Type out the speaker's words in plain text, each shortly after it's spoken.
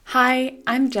Hi,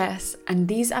 I'm Jess, and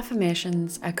these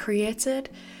affirmations are created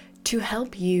to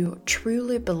help you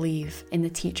truly believe in the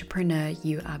teacherpreneur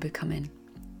you are becoming.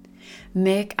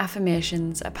 Make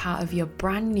affirmations a part of your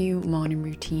brand new morning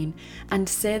routine and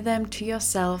say them to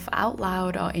yourself out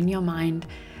loud or in your mind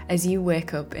as you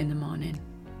wake up in the morning.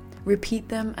 Repeat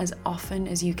them as often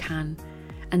as you can,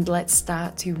 and let's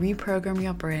start to reprogram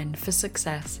your brain for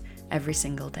success every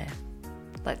single day.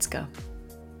 Let's go.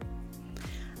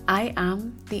 I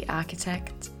am the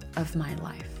architect of my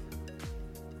life.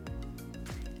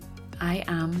 I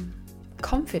am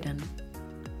confident.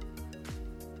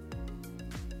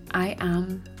 I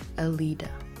am a leader.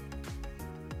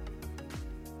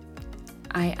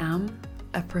 I am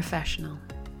a professional.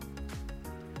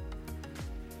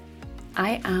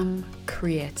 I am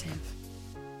creative.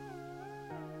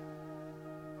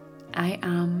 I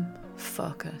am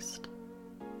focused.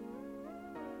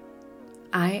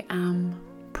 I am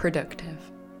productive.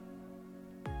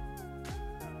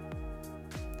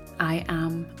 I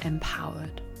am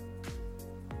empowered.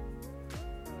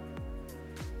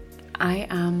 I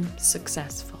am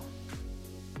successful.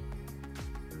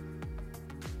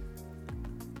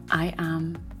 I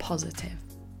am positive.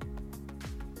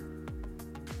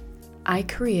 I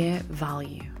create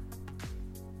value.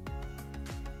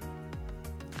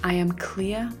 I am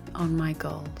clear on my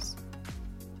goals.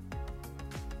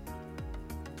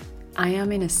 I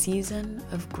am in a season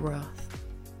of growth.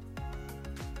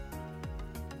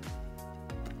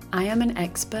 I am an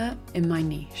expert in my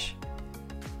niche.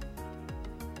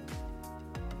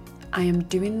 I am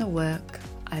doing the work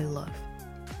I love.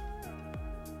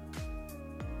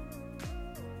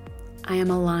 I am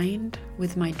aligned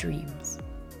with my dreams.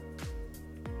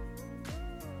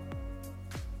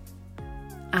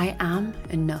 I am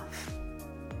enough.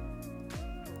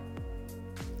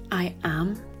 I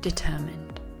am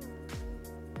determined.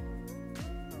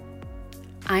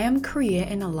 I am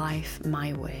creating a life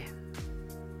my way.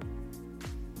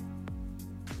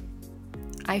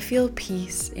 I feel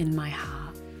peace in my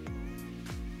heart.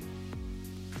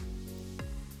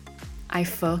 I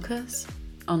focus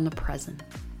on the present.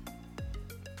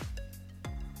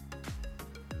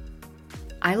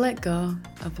 I let go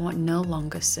of what no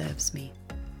longer serves me.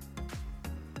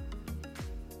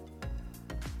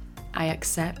 I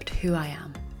accept who I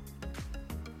am.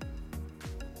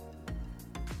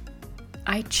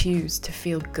 I choose to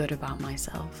feel good about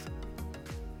myself.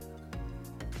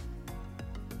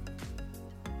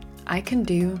 I can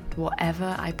do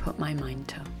whatever I put my mind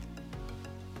to.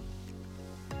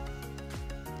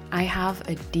 I have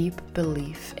a deep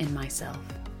belief in myself.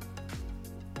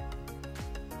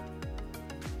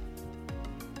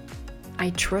 I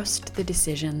trust the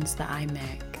decisions that I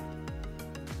make.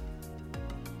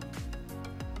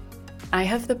 I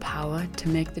have the power to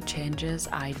make the changes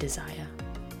I desire.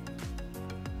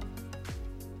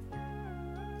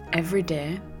 Every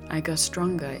day, I go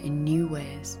stronger in new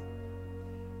ways.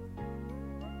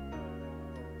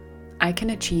 I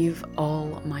can achieve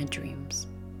all my dreams.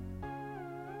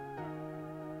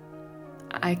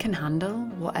 I can handle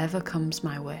whatever comes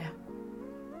my way.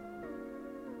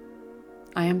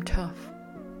 I am tough.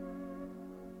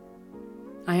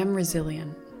 I am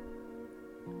resilient.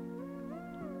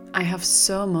 I have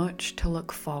so much to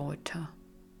look forward to.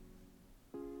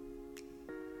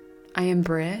 I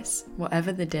embrace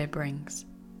whatever the day brings.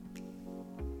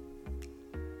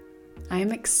 I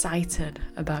am excited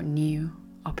about new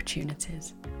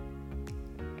opportunities.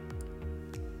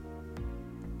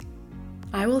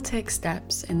 I will take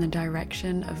steps in the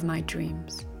direction of my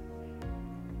dreams.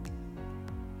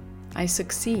 I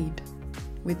succeed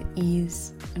with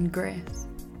ease and grace.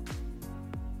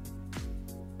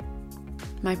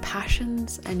 My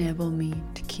passions enable me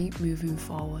to keep moving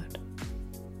forward.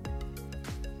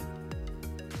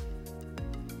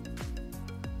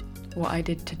 What I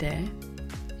did today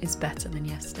is better than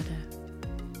yesterday.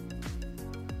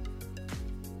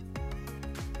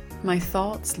 My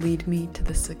thoughts lead me to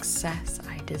the success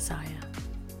I desire.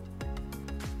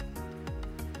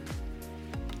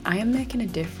 I am making a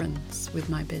difference with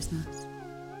my business.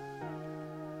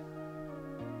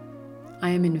 I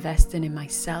am investing in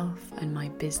myself and my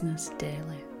business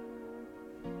daily.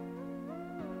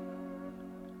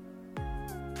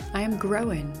 I am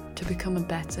growing to become a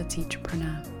better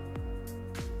teacherpreneur.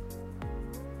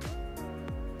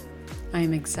 I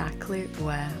am exactly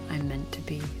where I'm meant to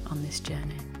be on this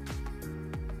journey.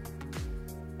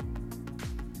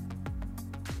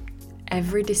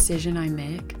 Every decision I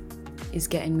make is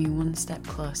getting me one step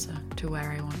closer to where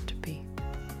I want to be.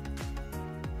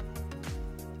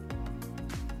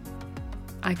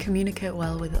 I communicate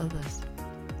well with others.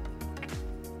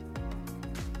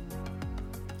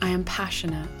 I am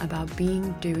passionate about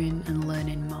being, doing, and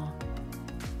learning more.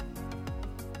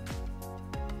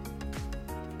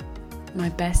 My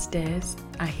best days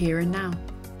are here and now.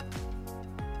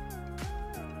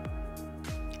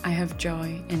 I have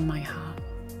joy in my heart.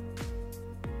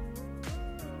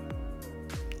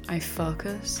 I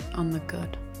focus on the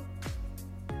good.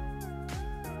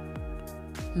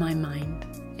 My mind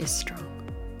is strong.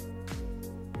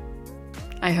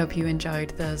 I hope you enjoyed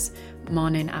those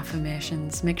morning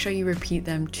affirmations. Make sure you repeat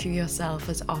them to yourself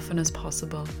as often as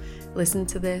possible. Listen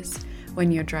to this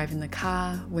when you're driving the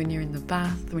car, when you're in the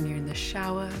bath, when you're in the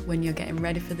shower, when you're getting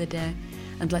ready for the day,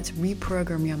 and let's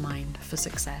reprogram your mind for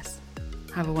success.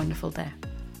 Have a wonderful day.